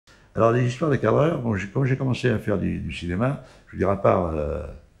Alors, les histoires des cadreurs, bon, quand j'ai commencé à faire du cinéma, je veux dire, à part,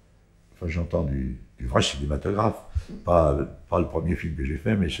 enfin, j'entends du vrai cinématographe, pas le premier film que j'ai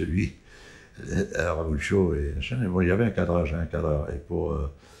fait, mais celui Ramuntcho et machin. Bon, il y avait un cadreur, j'ai un cadreur, et pour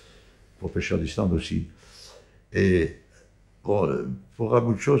Pêcheur d'Islande aussi. Et bon, pour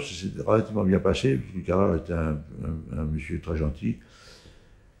Ramuntcho, c'est relativement bien passé, le cadreur était un monsieur très gentil.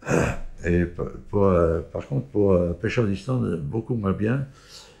 Et par contre, pour Pêcheur d'Islande, beaucoup moins bien,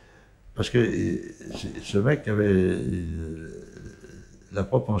 parce que ce mec avait la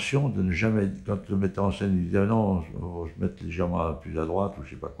propension de ne jamais, quand le metteur en scène il disait non, on va se mettre légèrement plus à droite ou je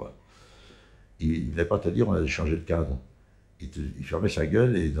sais pas quoi, il n'allait pas te dire on allait changer de cadre. Il fermait sa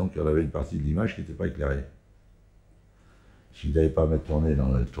gueule et donc on avait une partie de l'image qui n'était pas éclairée. S'il n'avait pas à mettre ton nez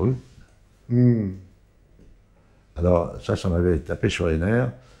dans le truc. Alors ça m'avait tapé sur les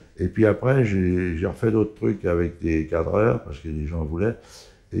nerfs. Et puis après, j'ai refait d'autres trucs avec des cadreurs parce que les gens voulaient.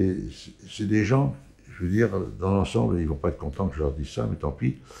 Et c'est des gens, je veux dire, dans l'ensemble, ils vont pas être contents que je leur dise ça, mais tant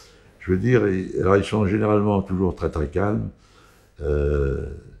pis. Je veux dire, alors ils sont généralement toujours très très calmes, euh,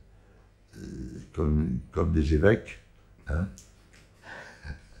 comme des évêques. Hein.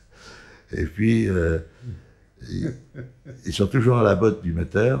 Et puis, ils sont toujours à la botte du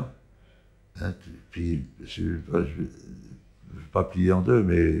metteur. Hein. Puis, je ne vais pas plier en deux,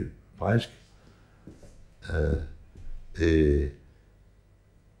 mais presque. Et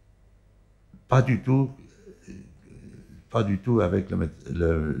pas du tout avec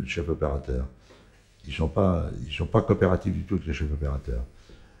le chef opérateur. Ils sont pas coopératifs du tout avec le chef opérateur.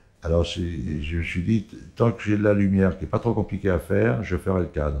 Alors je me suis dit, tant que j'ai de la lumière qui n'est pas trop compliquée à faire, je ferai le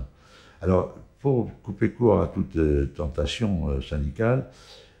cadre. Alors, pour couper court à toute tentation syndicale,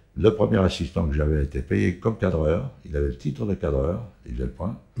 le premier assistant que j'avais été payé comme cadreur, il avait le titre de cadreur, il faisait le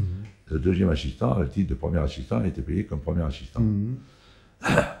point. Le deuxième assistant avait le titre de premier assistant, il était payé comme premier assistant.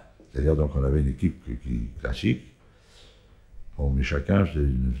 C'est-à-dire donc on avait une équipe classique. Bon, mais chacun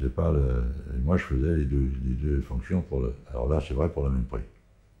ne faisait pas le. Moi je faisais les deux fonctions pour le. Alors là c'est vrai pour le même prix.